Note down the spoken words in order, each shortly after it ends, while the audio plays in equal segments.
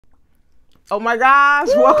Oh my gosh,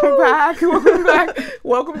 welcome back. Welcome back.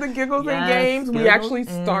 Welcome to Giggles and Games. Giggles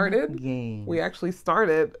We actually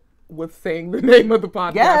started with saying the name of the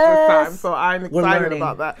podcast this time. So I'm excited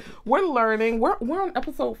about that. We're learning. We're on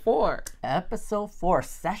episode 4. Episode 4,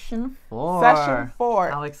 session 4. Session 4.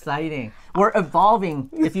 How exciting. We're evolving.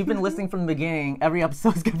 If you've been listening from the beginning, every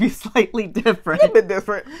episode is going to be slightly different. A little bit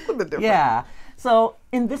different. Yeah. So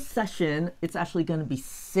in this session, it's actually going to be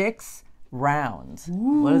 6 rounds.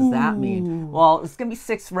 Ooh. What does that mean? Well, it's going to be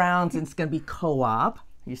 6 rounds and it's going to be co-op.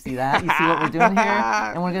 You see that? You see what we're doing here?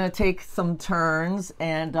 And we're going to take some turns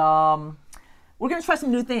and we're going to try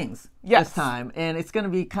some new things this time. And it's going to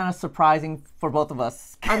be kind of surprising for both of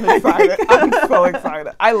us. I'm excited. I'm so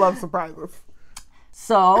excited. I love surprises.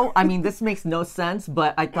 So, I mean, this makes no sense,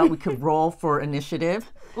 but I thought we could roll for initiative.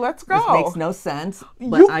 Let's go. This makes no sense,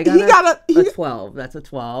 but I got a 12. That's a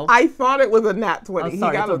 12. I thought it was a nat 20. Oh,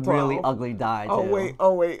 sorry, he got it's a 12. Really ugly die, too.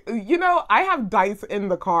 Oh, wait. You know, I have dice in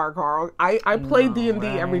the car, Carl. I play D&D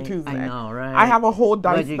every Tuesday. I know, right? I have a whole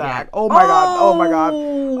dice bag. Oh, my God. Oh, my God.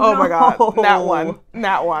 Oh, my God.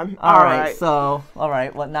 Nat 1. All right. So, well,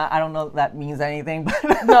 I don't know if that means anything,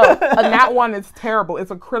 but no, a nat 1 is terrible.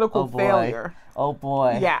 It's a critical failure. Oh,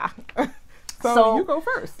 boy. Yeah. So you go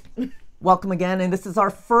first. Welcome again, and this is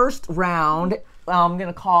our first round. I'm going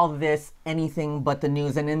to call this Anything But the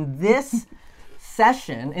News. And in this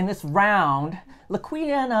session, in this round,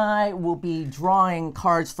 Laquita and I will be drawing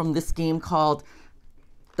cards from this game called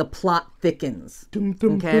The Plot Thickens.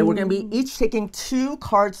 Okay, we're going to be each taking 2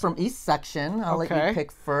 cards from each section. I'll let you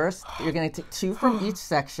pick first. You're going to take 2 from each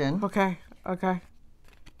section. Okay.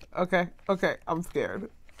 I'm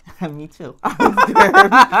scared. Me too.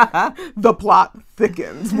 The plot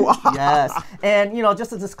thickens. Yes. And, you know,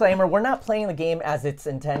 just a disclaimer, we're not playing the game as it's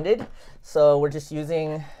intended. So we're just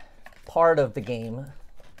using part of the game.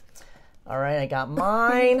 All right, I got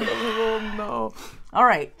mine. Oh, no. All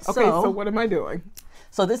right. Okay, so what am I doing?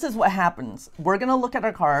 So this is what happens. We're going to look at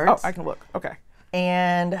our cards. Oh, I can look. Okay.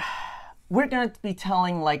 And we're going to be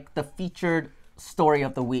telling, like, the featured story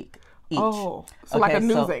of the week. Each. Oh, so like a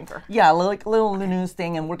news anchor. Yeah, like a little news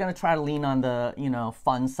thing, and we're going to try to lean on the, you know,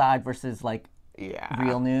 fun side versus, like,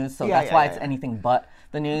 real news. So that's why it's anything but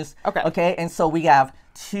the news. Okay, and so we have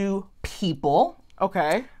 2 people.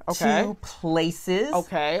 Okay. 2 places.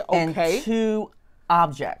 Okay. And 2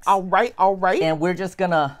 objects. All right. And we're just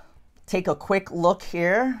going to take a quick look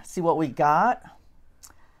here, see what we got.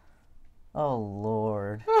 Oh,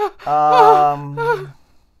 Lord.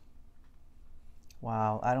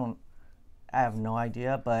 Wow, I have no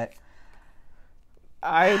idea, but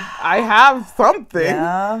I have something.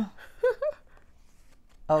 Yeah.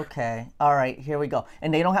 Okay. All right, here we go.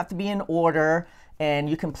 And they don't have to be in order, and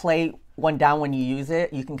you can play one down when you use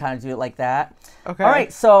it. You can kind of do it like that. Okay. All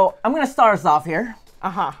right, so I'm going to start us off here.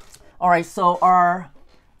 All right, so our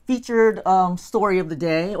featured story of the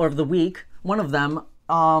day or of the week, one of them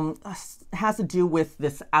has to do with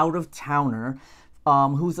this out-of-towner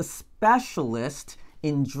who's a specialist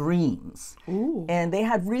in dreams. Ooh. And they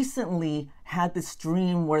had recently had this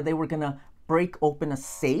dream where they were going to break open a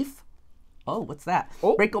safe. Oh, what's that?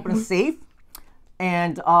 Oh. Break open a safe.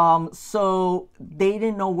 And so they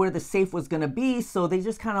didn't know where the safe was going to be, so they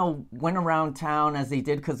just kind of went around town as they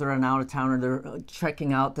did because they're an out-of-towner. They're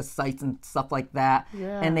checking out the sites and stuff like that.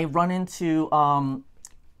 Yeah. And they run into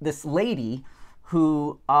this lady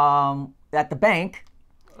who, at the bank,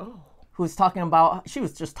 who was talking about, she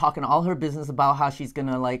was just talking all her business about how she's going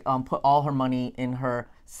to, like, put all her money in her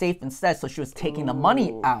safe instead. So she was taking the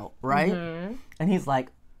money out, right? Mm-hmm. And he's like,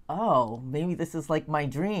 oh, maybe this is like my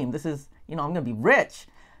dream. This is, you know, I'm going to be rich.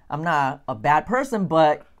 I'm not a bad person,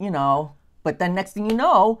 but, you know, but then next thing you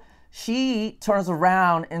know, she turns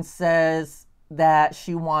around and says that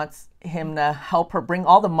she wants him to help her bring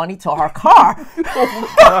all the money to her car.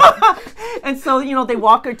 And so, you know, they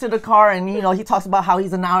walk her to the car and, you know, he talks about how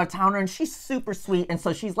he's an out-of-towner and she's super sweet. And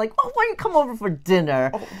so she's like, oh, why don't you come over for dinner?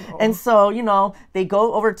 Oh, no. And so, you know, they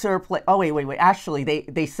go over to her place. Oh, wait. Actually,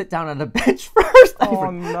 they sit down at a bench first. Oh,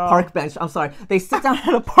 no. Park bench. I'm sorry. They sit down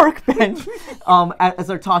at a park bench as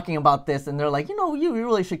they're talking about this. And they're like, you know, you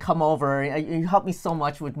really should come over. You helped me so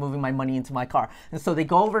much with moving my money into my car. And so they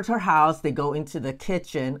go over to her house. They go into the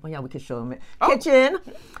kitchen. Oh, yeah, we could show them it. Kitchen.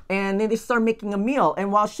 And then they start making a meal.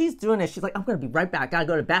 And while she's doing it, she's like, I'm going to be right back. I got to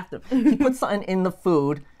go to the bathroom. He puts something in the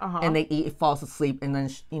food and they eat. It falls asleep. And then,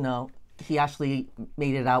 you know, he actually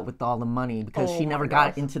made it out with all the money because she never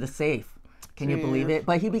got it into the safe. Can you believe it?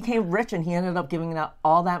 But he became rich and he ended up giving out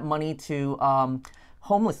all that money to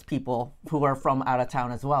homeless people who are from out of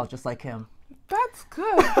town as well, just like him. That's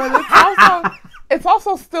good, but it's also It's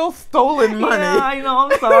also still stolen money. Yeah, I know.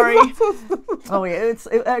 I'm sorry. Oh yeah,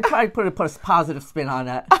 I try to put a positive spin on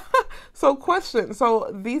that. So question.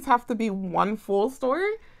 So these have to be one full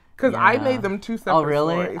story? Because I made them two separate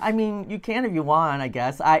stories. I mean, you can if you want, I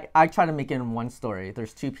guess. I try to make it in one story.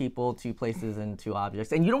 There's 2 people, 2 places, and 2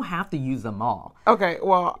 objects. And you don't have to use them all. Okay,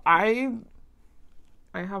 well, I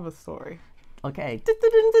have a story. Okay.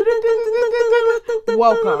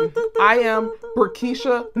 Welcome. I am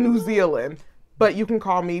Burkisha, New Zealand. But you can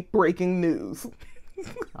call me Breaking News.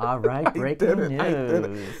 All right, breaking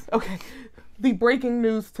news. Okay, the breaking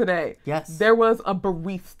news today. Yes. There was a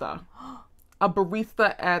barista. A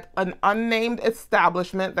barista at an unnamed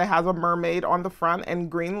establishment that has a mermaid on the front and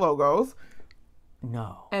green logos.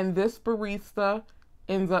 No. And this barista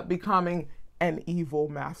ends up becoming an evil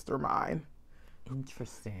mastermind.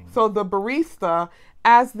 Interesting. So the barista,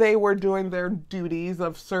 as they were doing their duties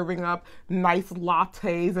of serving up nice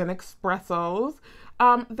lattes and espressos,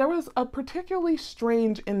 there was a particularly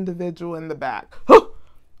strange individual in the back.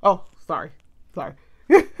 Oh, sorry.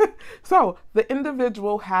 So the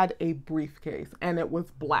individual had a briefcase and it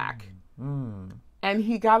was black. And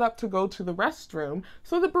he got up to go to the restroom.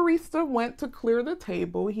 So the barista went to clear the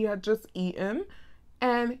table. He had just eaten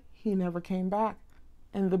and he never came back.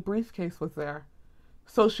 And the briefcase was there.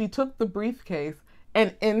 So she took the briefcase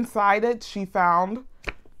and inside it, she found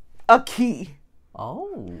a key.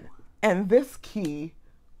 Oh. And this key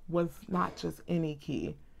was not just any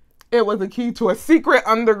key. It was a key to a secret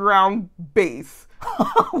underground base.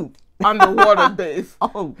 Underwater base.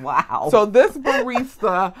 Oh, wow. So this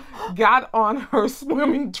barista got on her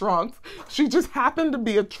swimming trunks. She just happened to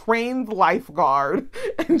be a trained lifeguard.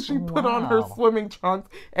 And she put on her swimming trunks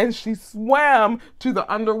and she swam to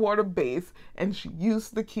the underwater base and she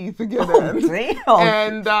used the key to get in.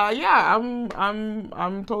 Damn. And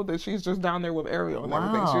I'm told that she's just down there with Ariel and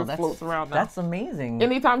everything. She just floats around now. That's amazing.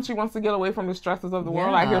 Anytime she wants to get away from the stresses of the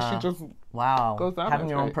world, I hear she just goes down. Having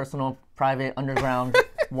your own personal private underground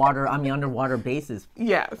underwater bases.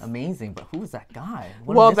 Yes. Amazing. But who was that guy?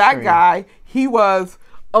 Well, that guy, he was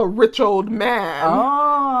a rich old man.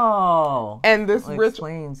 Oh. And this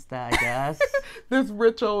explains that, I guess. This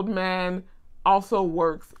rich old man also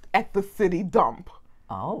works at the city dump.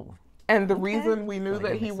 Oh. And the reason we knew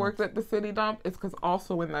that he worked at the city dump is because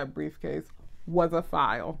also in that briefcase was a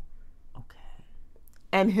file. Okay.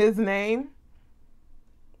 And his name,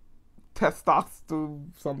 Testosterone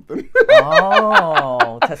something.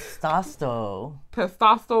 Oh, Testosterone.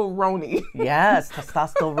 Yes,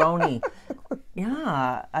 Testosterone.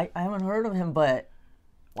 Yeah, I haven't heard of him, but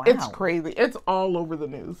wow. It's crazy. It's all over the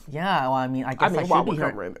news. Yeah, well, I mean, I guess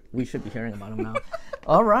we should be hearing about him now.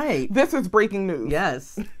 All right. This is breaking news.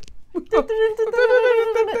 Yes.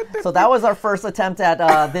 So that was our first attempt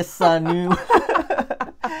at this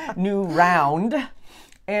new round.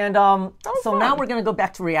 And so now we're going to go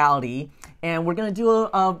back to reality, and we're going to do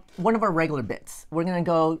one of our regular bits. We're going to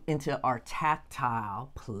go into our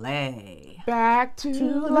tactile play. Back to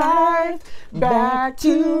life, back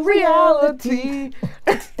to reality.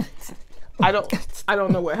 I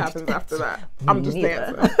don't know what happens after that. I'm just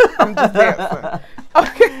dancing.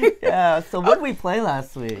 Okay. Yeah, so what did we play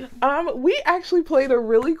last week? We actually played a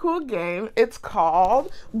really cool game. It's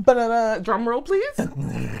called, drum roll please.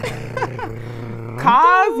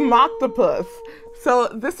 Cosmoctopus. So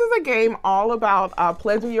this is a game all about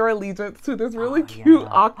pledging your allegiance to this really cute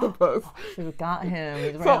octopus. Should have got him.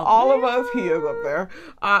 He's so all of us, he is up there.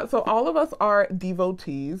 So all of us are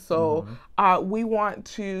devotees. So we want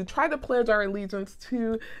to try to pledge our allegiance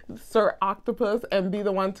to Sir Octopus and be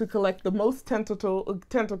the one to collect the most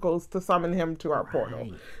tentacles to summon him to our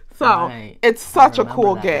portal. So it's such a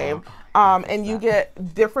cool game. And you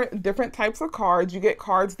get different types of cards. You get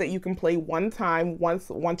cards that you can play one time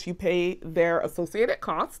once you pay their associated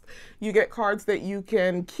cost. You get cards that you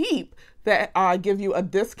can keep that give you a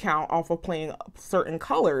discount off of playing certain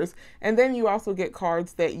colors. And then you also get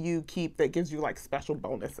cards that you keep that gives you like special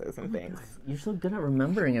bonuses and things. You're so good at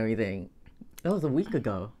remembering everything. That was a week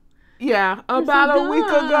ago. Yeah, about a week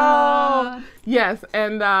ago. Yes,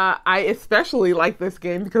 and I especially like this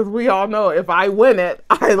game because we all know if I win it,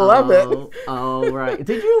 I love it. Oh, right.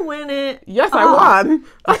 Did you win it? Yes, I won.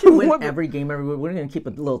 I should win every game every week. We're going to keep a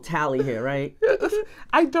little tally here, right?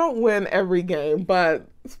 I don't win every game, but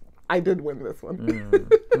I did win this one.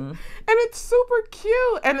 And it's super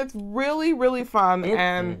cute and it's really, really fun.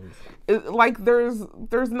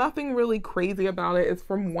 There's nothing really crazy about it. It's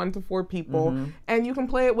from 1 to 4 people and you can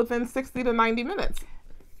play it within 60 to 90 minutes.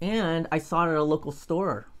 And I saw it at a local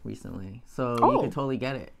store recently, so you can totally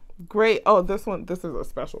get it. Great. Oh, this is a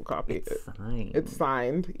special copy. It's signed. It's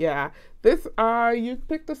signed. Yeah. This, you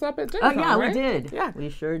picked this up at Gen Con, yeah, right? we did. Yeah. We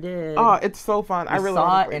sure did. Oh, it's so fun. I really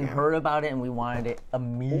saw it and heard about it, and we wanted it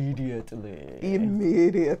immediately.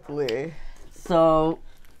 Immediately. So,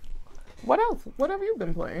 what else? What have you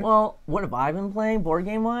been playing? Well, what have I been playing, board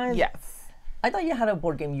game wise? Yes. I thought you had a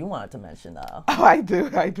board game you wanted to mention, though. Oh, I do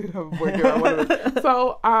have a board game.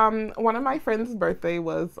 So, one of my friend's birthday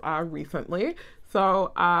was recently.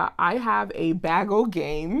 So, I have a bag of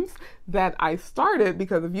games that I started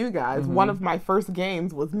because of you guys. One of my first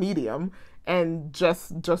games was Medium, and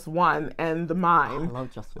just one, and mine. I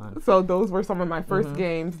love Just One. So those were some of my first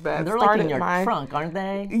games that they're started like in your trunk, aren't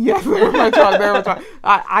they? Yes, they're in my trunk. They're in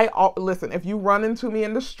my trunk. Listen. If you run into me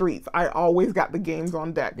in the streets, I always got the games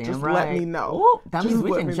on deck. Damn just right. let me know. Ooh, that means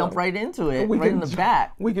we can jump right into it. We right in the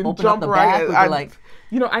back. We can open jump up the right back. in. Like,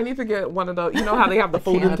 I need to get one of those. You know how they have the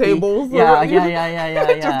folding canopy. tables? Yeah.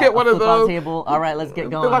 Just get one of those. Table. All right, let's get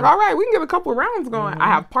going. They're like, all right, we can get a couple rounds going. I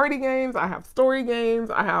have party games. I have story games.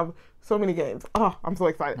 I have so many games. Oh, I'm so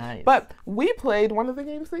excited. Nice. But we played one of the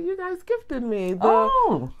games that you guys gifted me.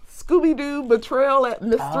 The Scooby-Doo Betrayal at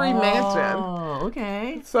Mystery Mansion. Oh,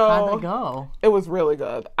 okay. So how'd that go? It was really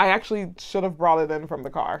good. I actually should have brought it in from the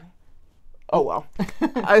car. Oh, well.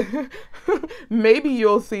 Maybe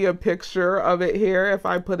you'll see a picture of it here if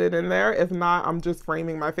I put it in there. If not, I'm just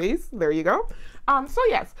framing my face. There you go. So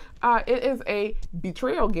yes, it is a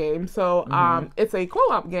betrayal game. So it's a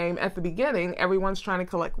co-op game. At the beginning, everyone's trying to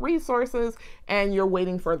collect resources and you're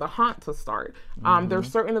waiting for the haunt to start.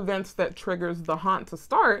 There's certain events that triggers the haunt to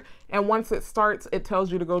start. And once it starts, it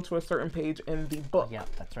tells you to go to a certain page in the book. Yeah,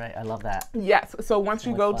 that's right. I love that. Yes. So once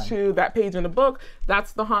you go to that page in the book,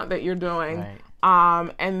 that's the haunt that you're doing.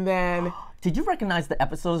 Right. And then... Did you recognize the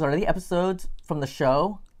episodes? Are they episodes from the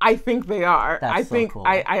show? I think they are. That's so cool.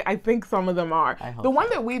 I think some of them are. The one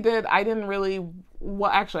so. that we did, I didn't really, well,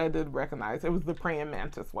 actually I did recognize. It was the praying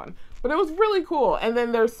mantis one. But it was really cool. And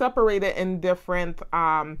then they're separated in different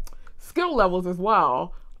skill levels as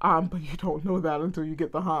well. But you don't know that until you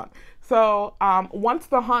get the haunt. So once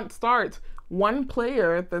the haunt starts, one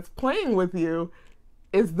player that's playing with you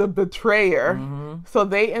is the betrayer. So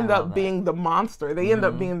they end up being the monster. They end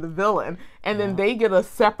up being the villain. And then they get a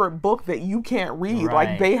separate book that you can't read. Right.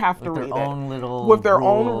 Like they have to with read their it. Own little with their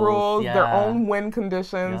rules. own rules, Yeah. their own win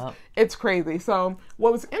conditions. Yep. It's crazy. So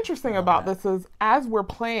what was interesting about this is as we're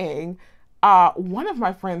playing, one of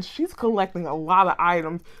my friends, she's collecting a lot of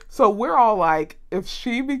items. So we're all like, if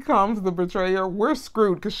she becomes the betrayer, we're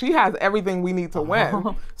screwed because she has everything we need to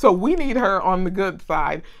win. So we need her on the good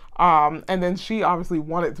side. And then she obviously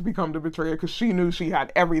wanted to become the betrayer because she knew she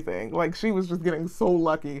had everything. Like she was just getting so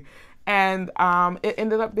lucky. And it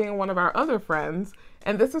ended up being one of our other friends.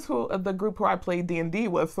 And this is who the group who I played D&D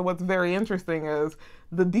with. So what's very interesting is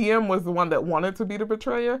the DM was the one that wanted to be the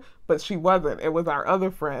betrayer, but she wasn't. It was our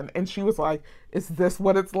other friend. And she was like, is this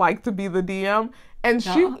what it's like to be the DM? And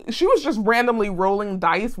she was just randomly rolling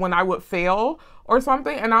dice when I would fail or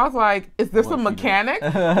something. And I was like, is this a mechanic?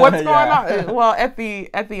 What's going on? Well, at the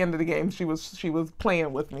end of the game, she was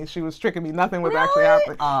playing with me. She was tricking me. Nothing was actually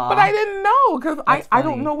happening. But I didn't know because I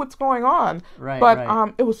don't know what's going on.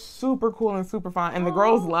 But it was super cool and super fun. And the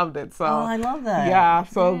girls loved it. So I love that. Yeah.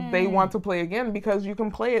 So they want to play again because you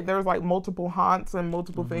can play it. There's like multiple haunts and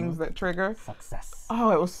multiple things that trigger. Success.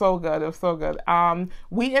 Oh, it was so good. It was so good.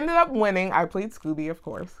 We ended up winning. I played Scooby, of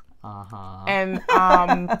course. And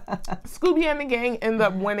Scooby and the gang ended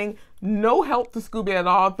up winning. No help to Scooby at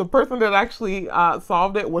all. The person that actually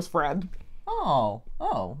solved it was Fred. Oh,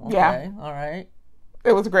 okay. Yeah. All right.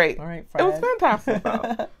 It was great. All right, Fred. It was fantastic,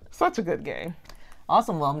 though. Such a good game.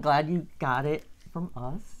 Awesome. Well, I'm glad you got it from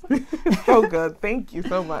us. So good. Thank you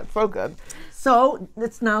so much. So good. So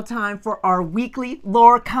it's now time for our weekly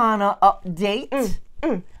Lorcana update.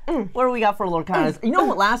 What do we got for Lorcanas? You know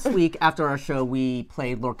what? Last week after our show, we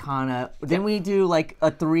played Lorcana. Didn't we do like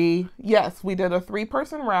a 3? Yes, we did a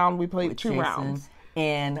 3-person round. We played 2 rounds.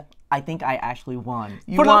 And I think I actually won.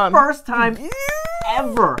 You the won. first time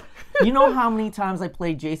ever. You know how many times I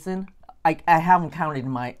played Jason? I haven't counted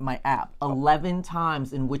in my app. 11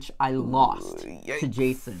 times in which I lost to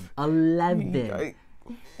Jason. 11. Yikes.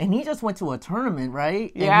 And he just went to a tournament,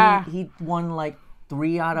 right? Yeah. And he won like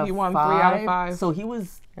 3 out of 5. He won 3 out of 5. So he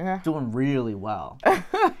was doing really well.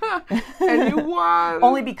 And you won.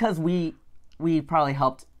 Only because we probably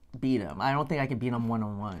helped beat him. I don't think I can beat him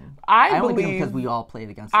one-on-one. I only beat him believe because we all played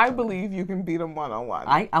against each other. I believe you can beat him one-on-one.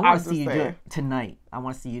 I want to see you do it tonight. I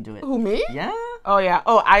want to see you do it. Who, me? Yeah. Oh, yeah.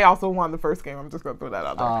 Oh, I also won the first game. I'm just going to throw that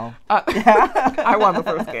out there. I won the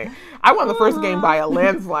first game. I won the first game by a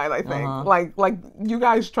landslide, I think. Like you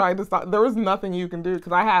guys tried to stop. There was nothing you can do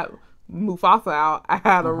because I had Mufasa out. I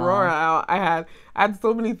had Aurora out. I had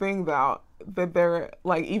so many things out that they're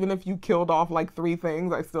like, even if you killed off like 3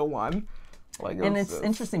 things, I still won. Like, and it's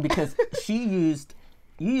interesting because you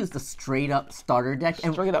used a straight up starter deck,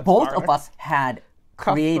 and both starter. Of us had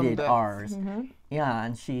created decks. Ours. Yeah,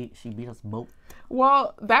 and she beat us both.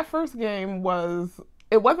 Well, that first game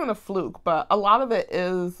it wasn't a fluke, but a lot of it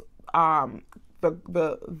is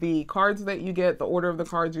the cards that you get, the order of the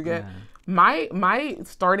cards you get. My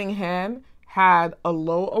starting hand had a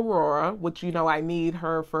low Aurora, which I need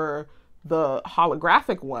her for the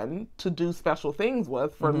holographic one to do special things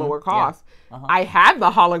with for lower cost. I had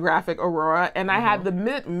the holographic Aurora, and I had the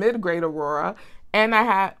mid-grade Aurora, and I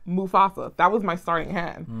had Mufasa. That was my starting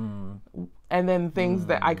hand. And then things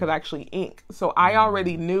that I could actually ink. So I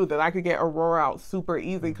already knew that I could get Aurora out super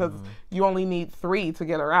easy because you only need 3 to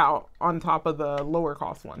get her out on top of the lower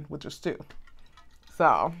cost one, which is 2.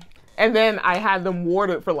 So, and then I had them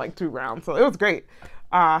warded for like 2 rounds. So it was great.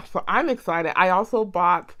 So I'm excited. I also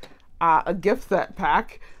bought a gift set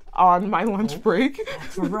pack on my lunch break.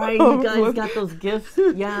 That's right. You guys got those gifts.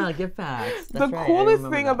 Yeah, gift packs. That's the coolest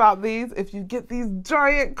thing about these, if you get these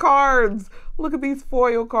giant cards, look at these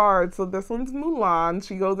foil cards. So this one's Mulan.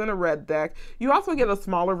 She goes in a red deck. You also get a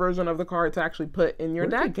smaller version of the card to actually put in your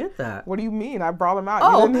deck. Where did you get that? What do you mean? I brought them out.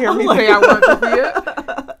 You didn't hear me say I wanted to see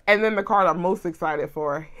it? And then the card I'm most excited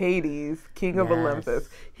for, Hades, King of Olympus.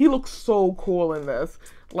 He looks so cool in this.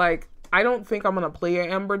 Like, I don't think I'm going to play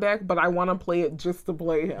an Ember deck, but I want to play it just to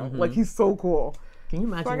play him. Like, he's so cool. Can you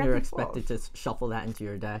imagine you're expected to shuffle that into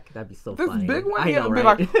your deck? That'd be so funny. This big one, he'll be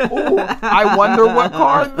like, oh, I wonder what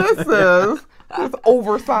card this is. This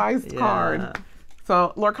oversized card.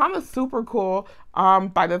 So, Lorcana's super cool.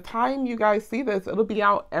 By the time you guys see this, it'll be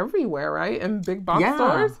out everywhere, right? In big box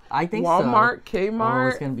stores? I think Walmart, so. Kmart.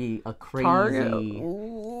 It's going to be a crazy,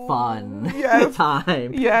 fun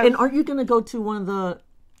time. Yes. And aren't you going to go to one of the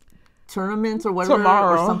tournaments or whatever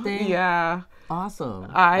tomorrow or something? Yeah.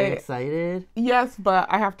 Awesome. Are you excited? Yes, but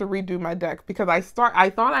I have to redo my deck because I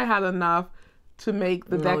thought I had enough to make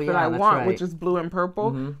the deck that I want, which is blue and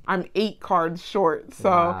purple. I'm 8 cards short,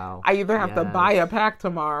 so I either have to buy a pack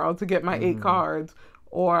tomorrow to get my 8 cards,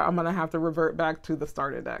 or I'm gonna have to revert back to the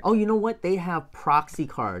starter deck. Oh, you know what? They have proxy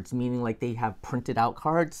cards, meaning like they have printed out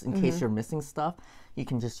cards in case you're missing stuff. You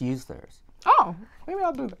can just use theirs. Oh, maybe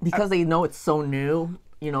I'll do that because they know it's so new.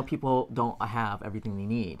 People don't have everything they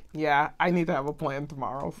need. Yeah, I need to have a plan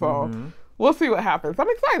tomorrow. So we'll see what happens. I'm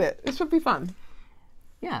excited. It should be fun.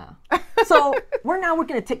 Yeah. So we're going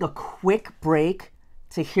to take a quick break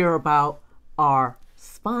to hear about our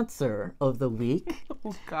sponsor of the week.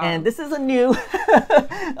 Oh, God. And this is a new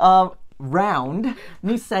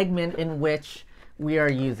new segment in which we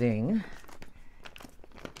are using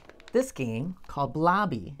this game called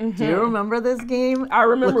Blabbi. Do you remember this game? I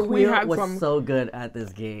remember we had was so good at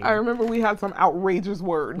this game. I remember we had some outrageous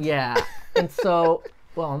words. Yeah. And so,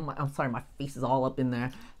 well, I'm sorry, my face is all up in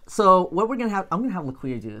there. So what we're going to have, I'm going to have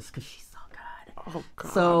Laquita do this because she's so good. Oh,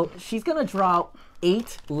 God. So she's going to draw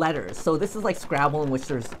 8 letters. So this is like Scrabble in which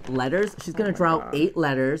there's letters. She's going to draw 8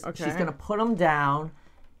 letters. Okay. She's going to put them down,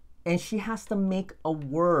 and she has to make a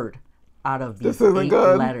word out of these 8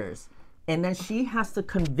 letters. And then she has to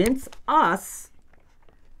convince us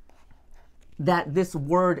that this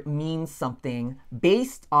word means something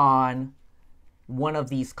based on one of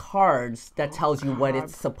these cards that tells you what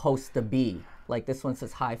it's supposed to be. Like this one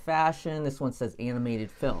says high fashion, this one says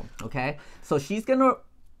animated film, okay? So she's gonna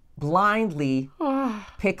blindly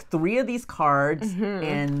pick 3 of these cards,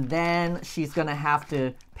 and then she's gonna have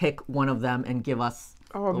to pick one of them and give us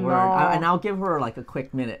the word. And I'll give her like a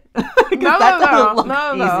quick minute. No.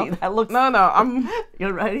 That looks I'm you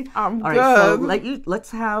ready? I'm all good. Right, so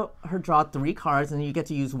let's have her draw 3 cards, and you get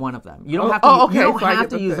to use one of them. You don't have to. You don't have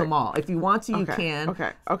to use them all. If you want to, you can.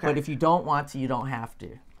 Okay. But if you don't want to, you don't have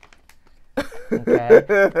to.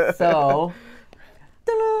 Okay. So.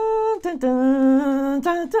 Dun, dun, dun,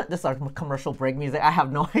 dun, dun. This is our commercial break music. I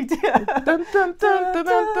have no idea. Dun, dun, dun, dun, dun,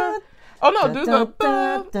 dun. Oh no, do the.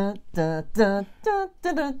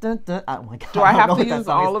 Oh my God. Do I have to use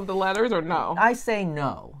all of the letters or no? I say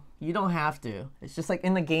no. You don't have to. It's just like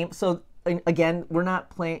in the game. So again, we're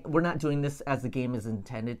not doing this as the game is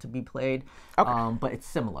intended to be played. Okay. But it's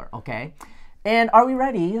similar. Okay. And are we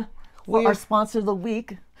ready for our sponsor of the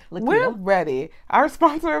week? We're ready. Our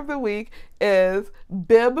sponsor of the week is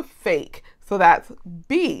Bibfake. So that's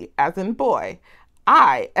B as in boy,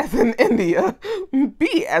 I as in India,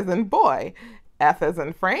 B as in boy, F as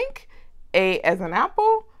in Frank, A as in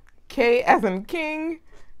apple, K as in king,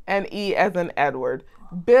 and E as in Edward.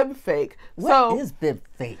 Bibfake. What is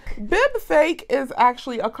Bibfake? Bibfake is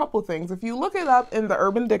actually a couple things. If you look it up in the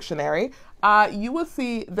Urban Dictionary, you will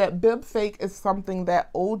see that Bibfake is something that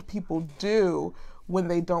old people do when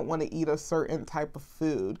they don't want to eat a certain type of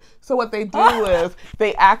food. So what they do is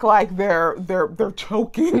they act like they're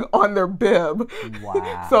choking on their bib.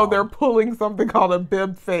 Wow. So they're pulling something called a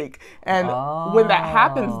bib fake. And when that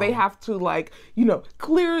happens, they have to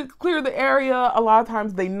clear the area. A lot of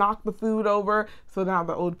times they knock the food over. So now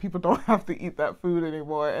the old people don't have to eat that food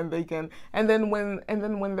anymore, and they can. And then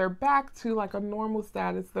when they're back to like a normal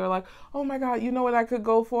status, they're like, oh my God, you know what I could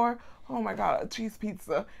go for? Oh my God, a cheese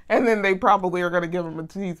pizza. And then they probably are going to give them a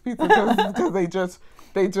cheese pizza because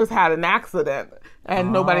they just had an accident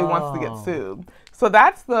and nobody wants to get sued. So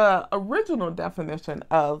that's the original definition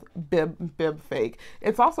of bib fake.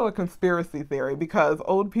 It's also a conspiracy theory because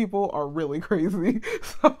old people are really crazy.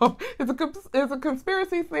 So it's a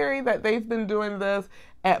conspiracy theory that they've been doing this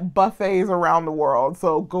at buffets around the world.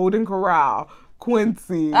 So Golden Corral,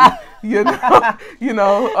 Quincy, China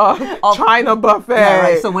buffet. Yeah,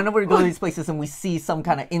 right. So whenever we go to these places and we see some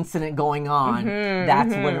kind of incident going on, that's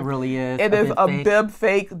what it really is. It is a bib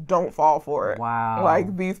fake. Don't fall for it. Wow. Like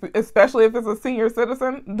especially if it's a senior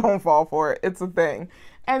citizen, don't fall for it. It's a thing.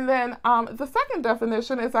 And then the second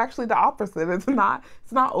definition is actually the opposite. It's not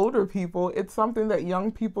older people. It's something that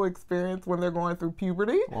young people experience when they're going through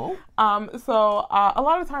puberty. Oh. So a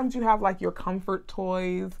lot of times you have like your comfort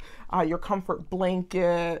toys, your comfort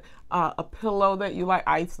blanket, a pillow that you like.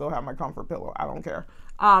 I still have my comfort pillow. I don't care.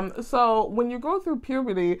 So when you go through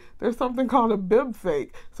puberty, there's something called a bib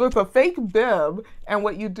fake. So it's a fake bib, and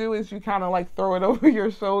what you do is you kind of like throw it over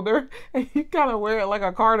your shoulder, and you kind of wear it like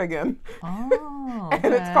a cardigan. Oh, okay.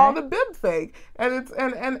 And it's called a bib fake, and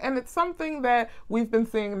it's something that we've been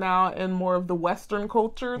seeing now in more of the Western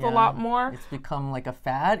cultures a lot more. It's become like a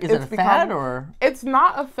fad. Is it a fad or? It's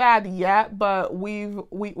not a fad yet, but we've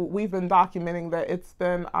been documenting that it's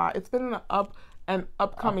been an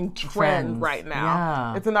upcoming trend right now.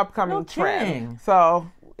 Yeah. It's an upcoming trend. So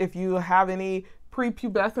if you have any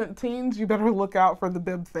prepubescent teens, you better look out for the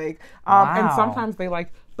bib fake. And sometimes they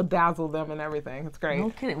like bedazzle them and everything. It's great. No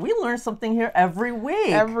kidding. We learn something here every week.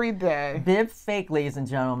 Every day. Bib fake, ladies and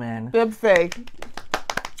gentlemen. Bib fake.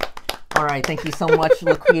 All right. Thank you so much,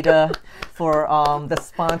 Laquita, for the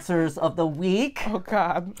sponsors of the week. Oh,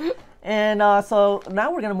 God. And so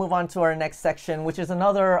now we're going to move on to our next section, which is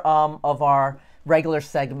another of our regular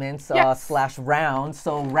segments slash rounds.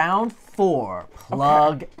 So round 4,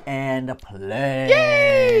 plug and play.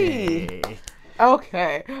 Yay!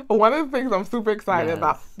 Okay. One of the things I'm super excited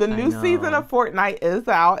about, the new season of Fortnite is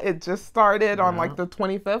out. It just started on like the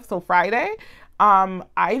 25th, so Friday.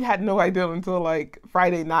 I had no idea until like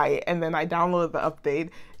Friday night, and then I downloaded the update,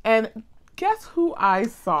 and guess who I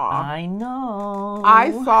saw? I know. I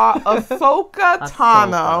saw Ahsoka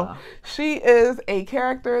Tano. She is a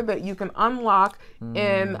character that you can unlock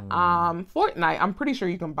in Fortnite. I'm pretty sure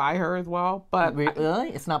you can buy her as well, but really,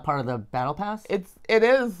 it's not part of the battle pass. It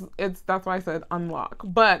is. That's why I said unlock.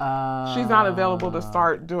 But she's not available to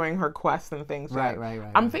start doing her quests and things. Right.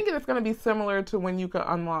 I'm thinking it's going to be similar to when you could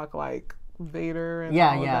unlock like Vader and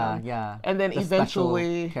all of them. And then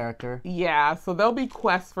eventually character. Yeah, so there'll be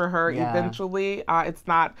quests for her eventually. It's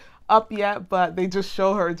not up yet, but they just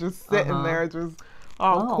show her just sitting there just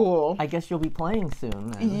cool. I guess you'll be playing soon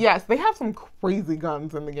then. Yes, they have some crazy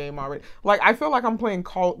guns in the game already. Like I feel like I'm playing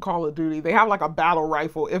Call of Duty. They have like a battle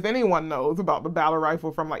rifle. If anyone knows about the battle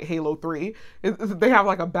rifle from like Halo 3, they have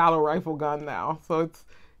like a battle rifle gun now. So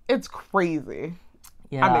it's crazy.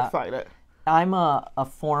 Yeah. I'm excited. I'm a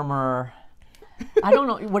former I don't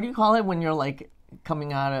know, what do you call it when you're like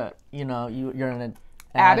coming out of, you're an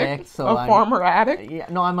addict? So former addict? Yeah,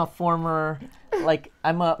 no, I'm a former,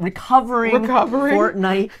 I'm a recovering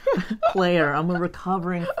Fortnite player. I'm a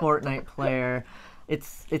recovering Fortnite player.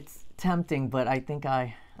 It's tempting, but I think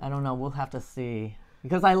I don't know, we'll have to see.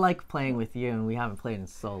 Because I like playing with you, and we haven't played in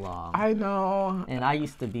so long. I know. And I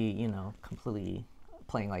used to be, completely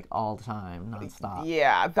playing like all the time, nonstop.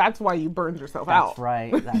 Yeah, that's why you burned yourself out. That's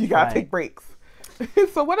right. You gotta take breaks.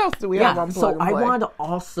 So what else do we have on Plug and Play? So I wanted to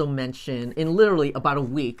also mention, in literally about a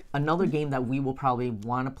week, another game that we will probably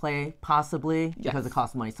want to play, possibly, because it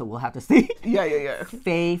costs money, so we'll have to see. Yeah.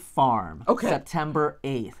 Fae Farm. Okay. September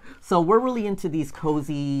 8th. So we're really into these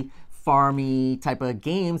cozy, farmy type of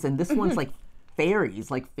games, and this one's like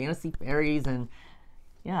fairies, like fantasy fairies, and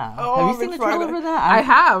Yeah. Oh, have you seen the trailer for that? I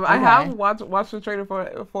have. Okay. I have watched the trailer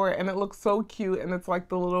for it, and it looks so cute. And it's like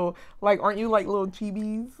the little, like, aren't you like little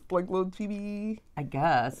chibis? Like little chibi? I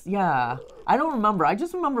guess. Yeah. I don't remember. I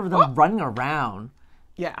just remember them running around.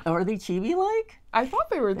 Yeah. Are they chibi-like? I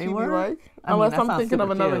thought they were chibi-like. Unless I'm thinking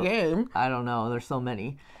of another game. I don't know. There's so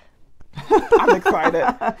many. I'm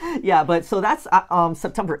excited. Yeah, but so that's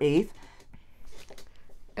September 8th.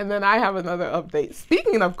 And then I have another update.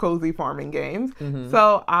 Speaking of cozy farming games,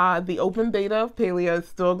 so the open beta of Palia is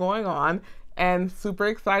still going on, and super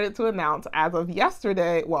excited to announce as of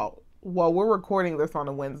yesterday, well, we're recording this on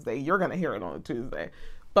a Wednesday. You're going to hear it on a Tuesday.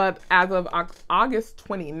 But as of August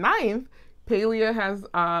 29th, Palia has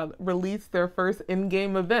released their first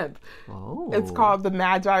in-game event. Oh. It's called the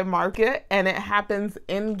Magi Market, and it happens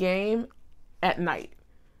in-game at night.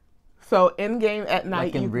 So in-game at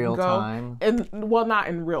night, like in real time? Well, not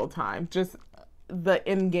in real time, just the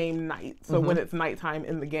in-game night. So when it's nighttime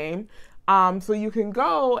in the game. So you can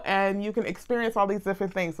go and you can experience all these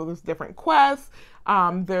different things. So there's different quests.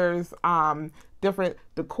 There's different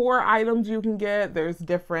decor items you can get. There's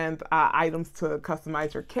different items to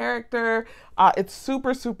customize your character. It's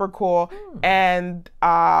super, super cool. And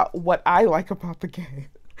what I like about the game.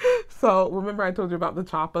 So remember I told you about the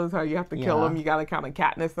choppas, how you have to kill them. You got to kind of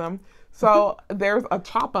catnip them. So there's a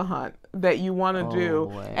choppa hunt that you want to do.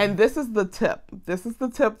 Boy. And this is the tip. This is the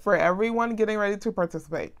tip for everyone getting ready to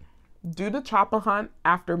participate. Do the choppa hunt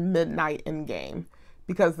after midnight in game,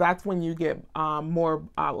 because that's when you get more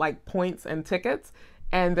like points and tickets.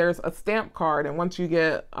 And there's a stamp card, and once you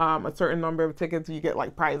get a certain number of tickets, you get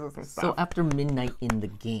like prizes and stuff. So after midnight in the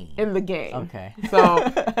game? In the game. Okay.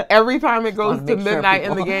 So every time it goes to midnight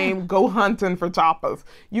in the game, go hunting for choppas.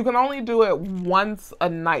 You can only do it once a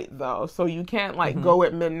night, though. So you can't like go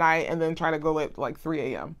at midnight and then try to go at like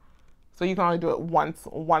 3 a.m. So you can only do it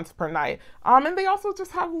once per night. And they also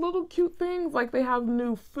just have little cute things. Like they have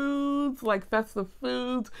new foods, like festive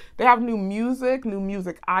foods. They have new music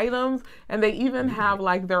items. And they even have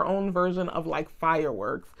like their own version of like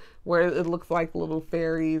fireworks, where it looks like little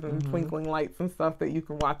fairies and twinkling lights and stuff that you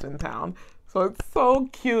can watch in town. So it's so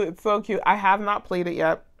cute. It's so cute. I have not played it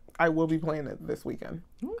yet. I will be playing it this weekend.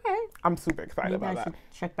 Okay. I'm super excited about that. Should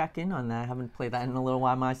check back in on that. I haven't played that in a little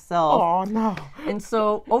while myself. Oh, no. And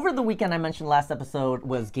so over the weekend, I mentioned last episode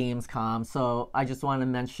was Gamescom. So I just want to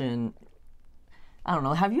mention, I don't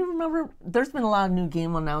know, have you remember, there's been a lot of new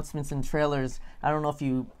game announcements and trailers. I don't know if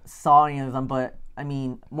you saw any of them, but I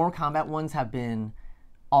mean, Mortal Kombat ones have been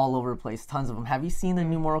all over the place. Tons of them. Have you seen the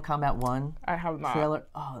new Mortal Kombat 1 I have not. trailer?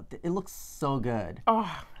 Oh, it looks so good.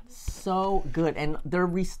 Oh, so good. And they're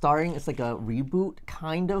restarting. It's like a reboot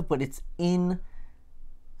kind of, but it's in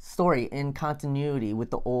story, in continuity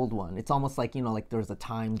with the old one. It's almost like, you know, like there's a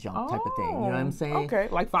time jump type of thing. You know what I'm saying? Okay,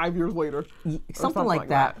 like 5 years later. Something like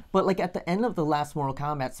that. But like at the end of the last Mortal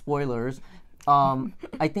Kombat, spoilers,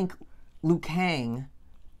 I think Liu Kang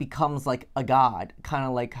becomes like a god, kind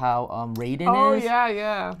of like how Raiden is. Oh,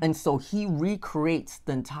 yeah. And so he recreates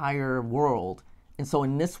the entire world. And so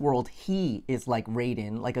in this world, he is like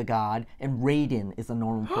Raiden, like a god, and Raiden is a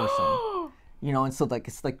normal person. You know, and so like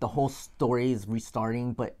it's like the whole story is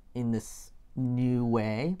restarting, but in this new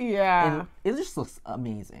way. Yeah. And it just looks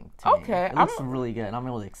amazing to me. It looks really good. I'm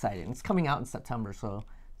really excited. It's coming out in September, so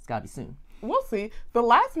it's got to be soon. We'll see. The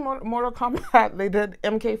last Mortal Kombat, they did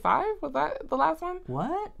MK5? Was that the last one?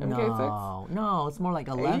 What? MK6? No, it's more like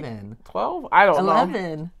 11. 12? I don't know.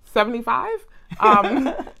 11. 75?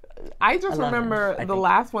 I just remember the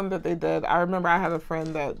last one that they did. I remember I had a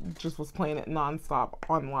friend that just was playing it nonstop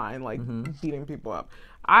online, like beating people up.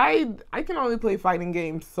 I can only play fighting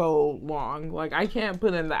games so long. Like I can't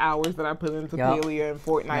put in the hours that I put into Palia and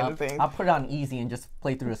Fortnite and things. I'll put it on easy and just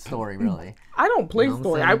play through the story, really. I don't play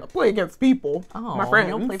story. I play against people. Oh, my friends.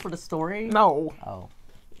 You don't play for the story? No. Oh,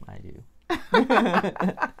 I do.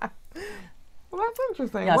 Well, that's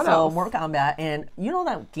interesting. Yeah, what so else? Mortal Kombat, and you know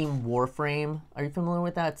that game Warframe? Are you familiar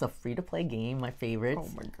with that? It's a free-to-play game, my favorite. Oh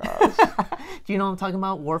my gosh. Do you know what I'm talking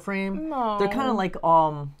about, Warframe? No. They're kind of like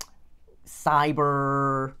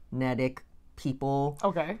cybernetic people.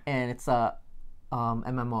 Okay. And it's a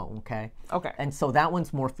MMO, okay? Okay. And so that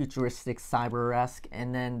one's more futuristic, cyber-esque,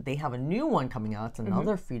 and then they have a new one coming out. It's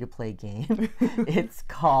another free-to-play game. It's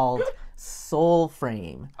called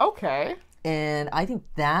Soulframe. Okay. And I think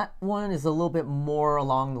that one is a little bit more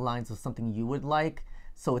along the lines of something you would like.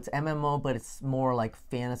 So it's MMO, but it's more like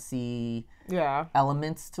fantasy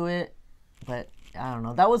elements to it. But I don't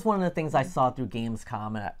know. That was one of the things I saw through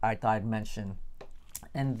Gamescom, and I thought I'd mention.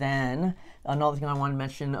 And then another thing I want to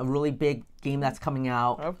mention, a really big game that's coming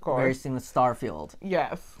out very soon is Starfield.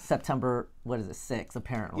 Yes. September, 6th,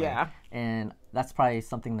 apparently. Yeah. And that's probably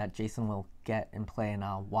something that Jason will get and play and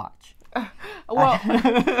I'll watch. Well,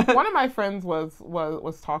 one of my friends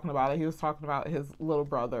was talking about it. He was talking about his little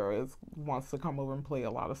brother wants to come over and play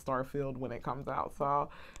a lot of Starfield when it comes out. So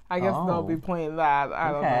I guess they'll be playing that.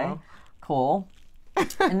 I don't know. Cool.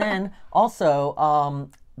 And then also,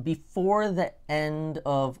 before the end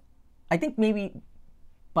of, I think maybe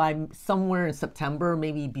by somewhere in September,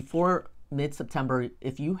 maybe before mid-September,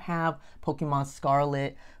 if you have Pokemon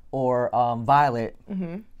Scarlet or Violet,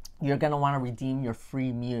 you're going to want to redeem your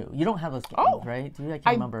free Mew. You don't have those games, right? Do you? I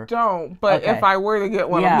can't remember. I don't, but if I were to get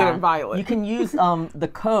one, I'm getting Violet. You can use the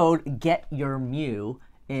code GetYourMew,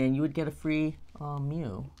 and you would get a free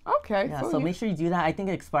Mew. Okay. Yeah, so make sure you do that. I think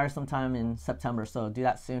it expires sometime in September, so do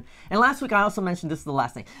that soon. And last week I also mentioned, this is the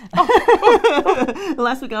last thing.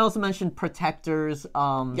 Last week I also mentioned Protectors.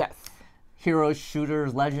 Yes. Heroes,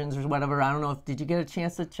 Shooters, Legends, or whatever. I don't know did you get a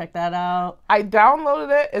chance to check that out? I downloaded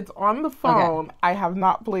it. It's on the phone. Okay. I have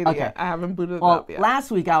not played it yet. I haven't booted it up yet. Last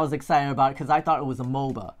week I was excited about it because I thought it was a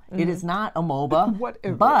MOBA. It is not a MOBA. What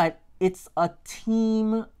is but it's a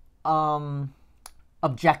team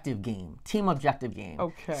objective game. Team objective game.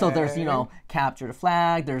 Okay. So there's, capture the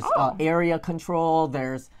flag, there's area control,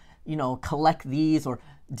 there's, collect these or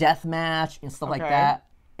deathmatch and stuff like that.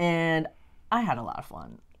 And I had a lot of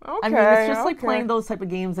fun. Okay, I mean, it's just like playing those type of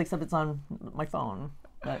games, except it's on my phone.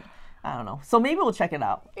 But I don't know. So maybe we'll check it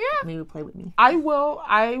out. Yeah. Maybe play with me. I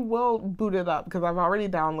will boot it up because I've already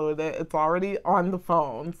downloaded it. It's already on the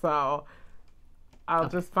phone. So I'll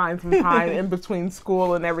just find some time in between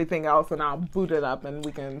school and everything else, and I'll boot it up and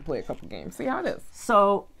we can play a couple games. See how it is.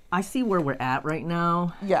 So I see where we're at right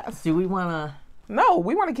now. Yes. Do we want to? No,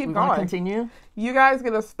 we want to keep going. Continue? You guys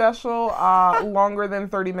get a special longer than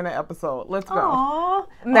 30-minute episode. Let's go. Aww.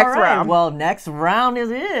 Next round. Well, next round it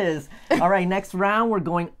is. All right, next round we're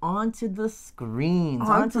going onto the screens.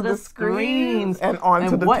 Onto the screens. And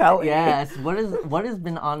onto the telly. Yes. What has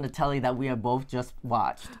been on the telly that we have both just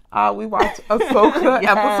watched? We watched Ahsoka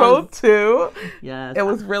episode 2. Yes. It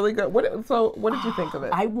was really good. What did you think of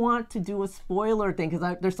it? I want to do a spoiler thing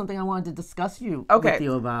because there's something I wanted to discuss with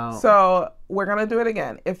you about. So we're going to do it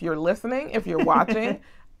again. If you're listening, if you're watching,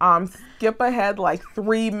 skip ahead like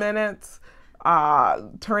 3 minutes.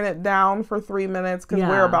 Turn it down for 3 minutes because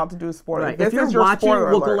we're about to do spoilers. Right. This if you're is your watching, spoiler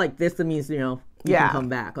we'll alert. go like this. That means, you can come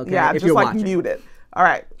back. Okay. Yeah, if just you're like watching. mute it. All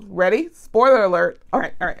right. Ready? Spoiler alert. All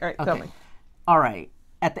right. Okay. Tell me. All right.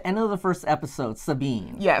 At the end of the first episode,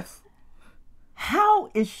 Sabine. Yes. How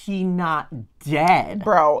is she not dead?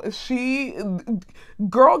 Bro,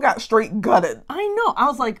 girl got straight gutted. I know. I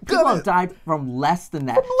was like, people have died from less than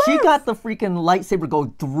that. She got the freaking lightsaber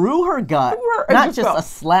go through her gut. Not just a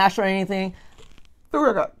slash or anything. Through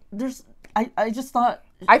her gut. I just thought.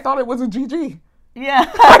 I thought it was a GG. Yeah.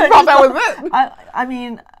 I thought that was it. I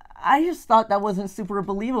mean, I just thought that wasn't super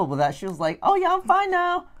believable that she was like, oh yeah, I'm fine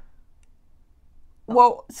now.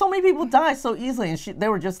 Well, so many people die so easily, and they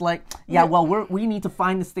were just like, well, we need to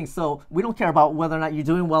find this thing, so we don't care about whether or not you're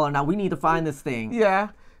doing well or not. We need to find this thing. Yeah.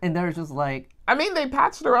 And they're just like... I mean, they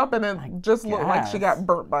patched her up, and it just looked like she got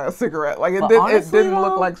burnt by a cigarette. Like, it didn't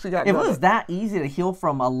look like she got If it was that easy to heal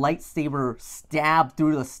from a lightsaber stab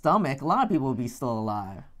through the stomach, a lot of people would be still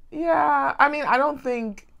alive. Yeah. I mean, I don't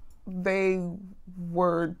think they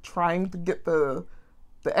were trying to get the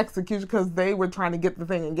execution because they were trying to get the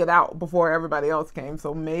thing and get out before everybody else came.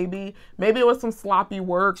 So maybe it was some sloppy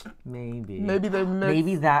work. Maybe they missed.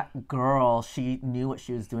 Maybe that girl, she knew what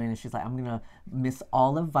she was doing and she's like, I'm gonna miss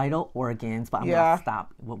all the vital organs, but I'm gonna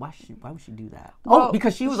stop. Well, why would she do that? Well,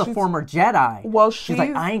 because she was a former Jedi. Well, she's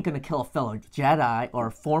like, I ain't gonna kill a fellow Jedi or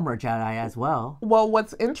a former Jedi as well. Well,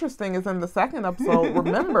 what's interesting is in the second episode,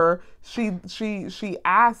 remember, she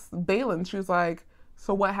asked Balin, she was like,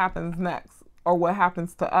 so what happens next? Or what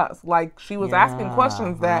happens to us? Like, she was asking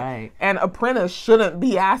questions that an apprentice shouldn't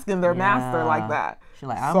be asking their master like that. She's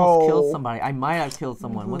like, I almost killed somebody. I might have killed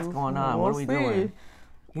someone. What's going on? What are we doing?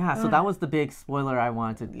 Yeah, so that was the big spoiler I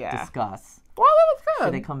wanted to discuss. Well, it was good.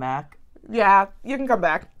 Should they come back? Yeah, you can come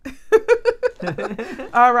back.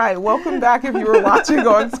 All right, welcome back if you were watching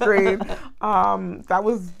on screen. That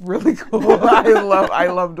was really cool. I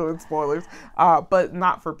love doing spoilers, but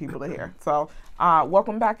not for people to hear. So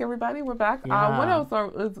welcome back, everybody. We're back. What else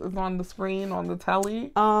is on the screen, on the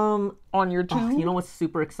telly, on your tube? You know what's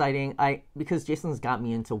super exciting? Because Jason's got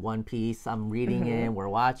me into One Piece. I'm reading it. We're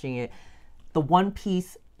watching it. The One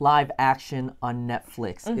Piece live action on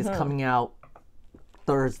Netflix is coming out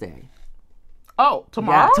Thursday. Oh,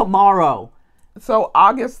 tomorrow? Yeah, tomorrow. So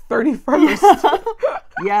August 31st.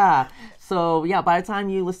 Yeah. So yeah, by the time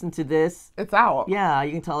you listen to this, it's out. Yeah,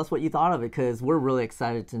 you can tell us what you thought of it because we're really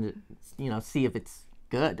excited to, see if it's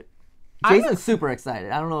good. Jason's super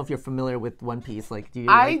excited. I don't know if you're familiar with One Piece. Like, do you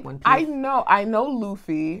like One Piece? I know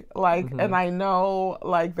Luffy, like, and I know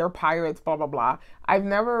like they're pirates, blah blah blah. I've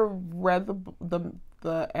never read the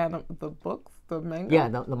books, the manga. Yeah,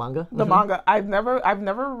 the manga. The manga. I've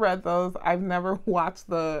never read those. I've never watched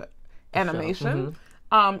the animation.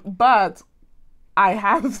 But I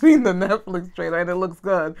have seen the Netflix trailer and it looks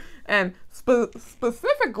good. And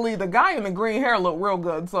specifically, the guy in the green hair looked real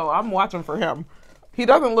good, so I'm watching for him. He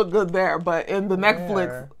doesn't look good there, but in the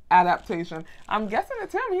Netflix adaptation, I'm guessing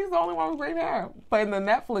it's him. He's the only one with green hair. But in the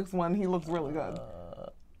Netflix one, he looks really good.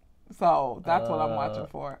 So that's what I'm watching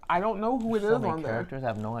for. I don't know who it is on there. Characters, I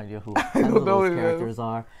have no idea who those characters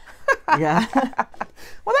are. Yeah.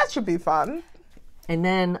 Well, that should be fun. And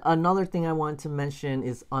then another thing I wanted to mention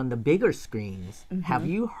is on the bigger screens. Have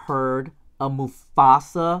you heard a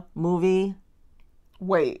Mufasa movie?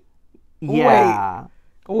 Wait. Yeah.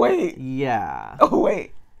 Wait. Yeah. Oh,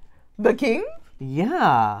 wait. The King?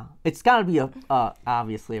 Yeah. It's got to be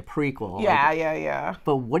obviously a prequel. Yeah.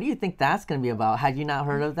 But what do you think that's going to be about? Had you not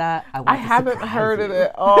heard of that? I haven't heard of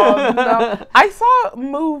it. Oh, no. I saw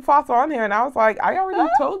Mufasa on here and I was like, I already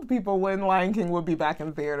told people when Lion King would be back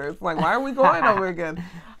in theaters. Like, why are we going over again?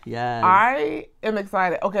 Yes. I am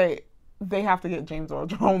excited. Okay, they have to get James Earl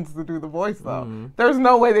Jones to do the voice, though. There's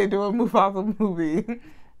no way they do a Mufasa movie.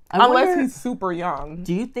 Unless he's super young.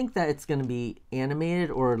 Do you think that it's going to be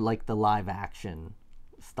animated or like the live action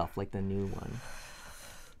stuff, like the new one?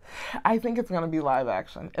 I think it's going to be live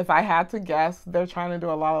action. If I had to guess, they're trying to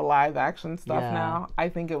do a lot of live action stuff now. I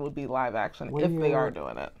think it would be live action if they are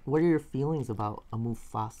doing it. What are your feelings about a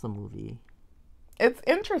Mufasa movie? It's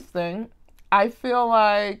interesting. I feel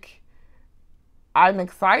like I'm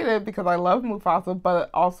excited because I love Mufasa, but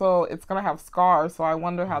also it's going to have Scar, so I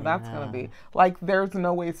wonder how that's going to be. Like, there's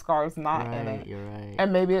no way Scar's not in it. You're right.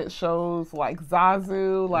 And maybe it shows, like,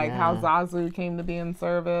 Zazu, like how Zazu came to be in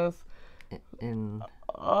service. And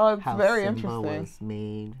it's how very Simba interesting. Was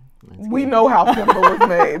made. We know how Simba was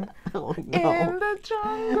made. Oh, no. In the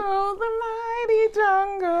jungle, the mighty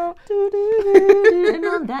jungle. And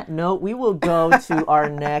on that note, we will go to our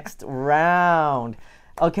next round.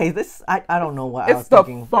 Okay, I don't know what I was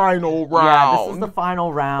thinking. It's the final round. Yeah, this is the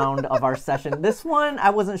final round of our session. This one,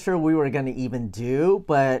 I wasn't sure we were going to even do,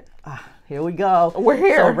 but here we go. We're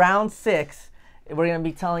here. So round 6, we're going to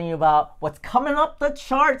be telling you about what's coming up the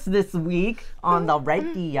charts this week on the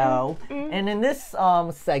radio. And in this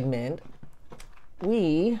segment,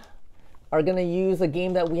 we are going to use a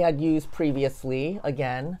game that we had used previously.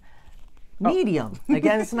 Again, Medium.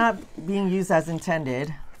 Again, it's not being used as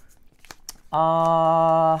intended.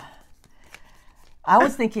 I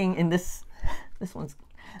was thinking in this one's,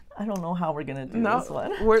 I don't know how we're going to do this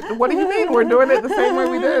one. What do you mean? We're doing it the same way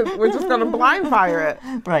we did. We're just going to blind fire it.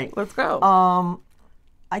 Right. Let's go.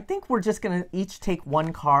 I think we're just going to each take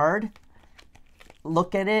one card,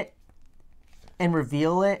 look at it, and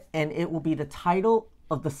reveal it, and it will be the title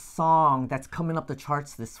of the song that's coming up the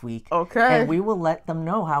charts this week. Okay. And we will let them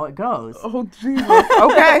know how it goes. Oh, Jesus.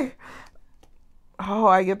 Okay. Oh,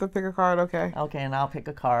 I get to pick a card, okay. Okay, and I'll pick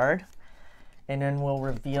a card. And then we'll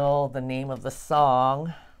reveal the name of the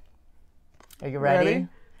song. Are you ready?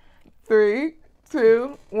 3,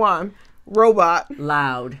 2, 1. Robot.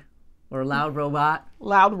 Loud. Or loud robot.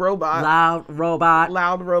 Loud robot. Loud robot.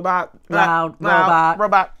 Loud robot. Loud robot.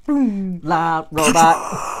 Robot. Loud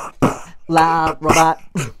robot. Loud robot.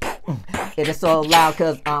 It is so loud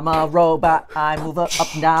because I'm a robot. I move up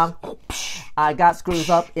and down. I got screws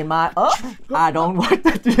up in my I don't know what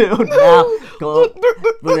to do now. Go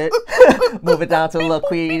move it down to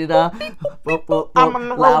Laquita. I'm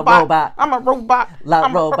a loud robot. I'm a robot.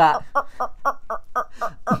 Loud robot.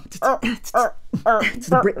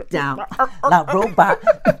 Break down. Loud robot.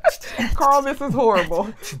 Carl, this is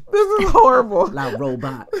horrible. This is horrible. Loud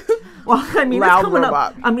robot. Well, I mean,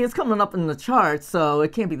 it's coming up in the charts, so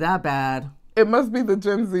it can't be that bad. It must be the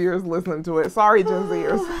Gen Zers listening to it. Sorry, Gen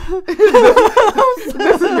Zers.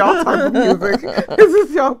 This is y'all type of music. This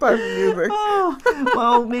is y'all type of music. Oh,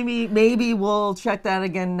 well, maybe we'll check that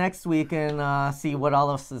again next week and see what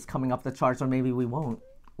else is coming up the charts, or maybe we won't.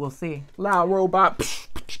 We'll see. Loud robot.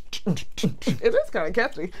 It is kind of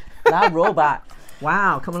catchy. Loud robot.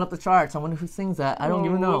 Wow, coming up the charts. I wonder who sings that. I don't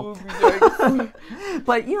even know.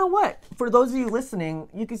 But you know what? For those of you listening,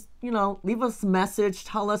 you can, leave us a message.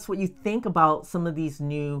 Tell us what you think about some of these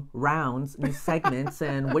new rounds, new segments,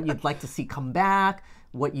 and what you'd like to see come back,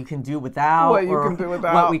 what you can do without,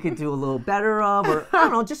 what we could do a little better of, or I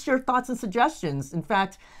don't know, just your thoughts and suggestions. In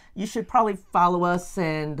fact, you should probably follow us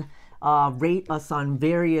and rate us on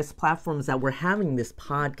various platforms that we're having this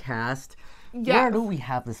podcast. Yes. Where do we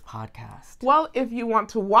have this podcast? Well, if you want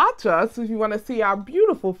to watch us, if you want to see our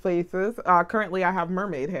beautiful faces, currently I have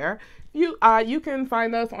mermaid hair. You can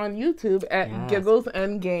find us on YouTube at Giggles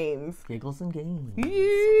and Games. Giggles and Games.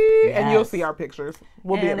 Yes. And you'll see our pictures.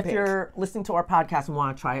 And if you're listening to our podcast and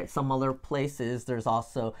want to try it some other places, there's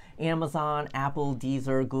also Amazon, Apple,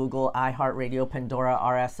 Deezer, Google, iHeartRadio, Pandora,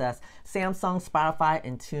 RSS, Samsung, Spotify,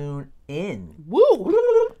 and TuneIn.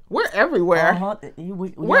 Woo! We're everywhere.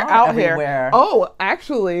 We're out everywhere. Here. Oh,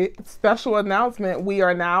 actually, special announcement. We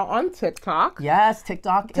are now on TikTok. Yes,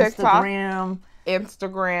 TikTok. Instagram, X,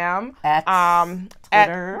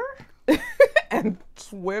 Twitter, and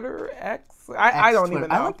Twitter, X. I don't even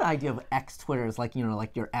know. I like the idea of X Twitter. It's like,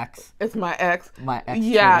 like your ex. It's my ex. My ex.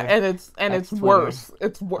 Yeah, Twitter. and it's worse.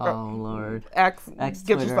 It's worse. Oh Lord. X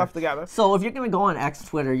get your stuff together. So if you're gonna go on X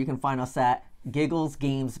Twitter, you can find us at Giggles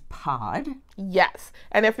Games Pod. Yes.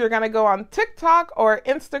 And if you're going to go on TikTok or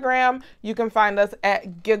Instagram, you can find us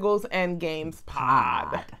at Giggles and Games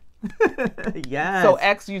Pod. Yes. So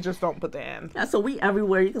X, you just don't put the N. Yeah, so we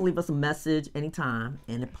everywhere. You can leave us a message anytime,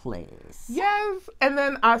 any place. Yes. And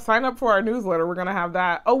then sign up for our newsletter. We're going to have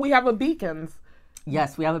that. Oh, we have a Beacons.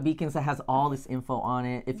 Yes, we have a Beacons that has all this info on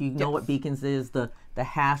it. If you know what Beacons is, the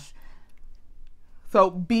hash. So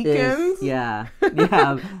Beacons. .ai.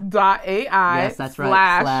 Yes, that's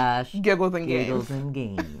right. / Giggles and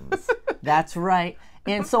Games. That's right.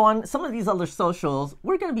 And so on some of these other socials,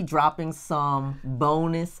 we're going to be dropping some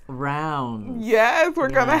bonus rounds. Yes, we're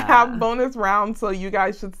going to have bonus rounds. So you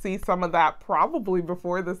guys should see some of that probably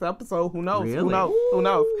before this episode. Who knows? Really? Who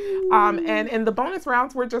knows? And in the bonus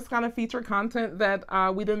rounds, we're just going to feature content that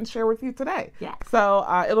we didn't share with you today. Yeah. So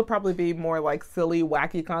it'll probably be more like silly,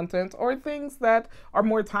 wacky content or things that are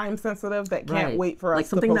more time sensitive that can't wait for us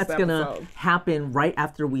to post something that's going to happen right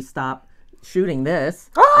after we stop shooting this,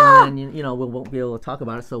 and then we won't be able to talk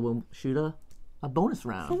about it, so we'll shoot a bonus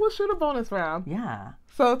round. So we'll shoot a bonus round. Yeah.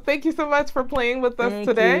 So thank you so much for playing with us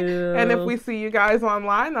today. And if we see you guys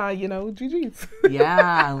online, GG's.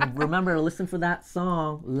 Yeah. Remember to listen for that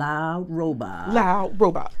song, Loud Robot. Loud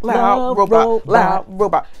Robot. Loud Robot. Loud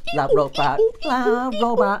Robot. Loud Robot. Loud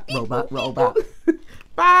Robot. Robot.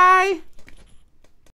 Bye.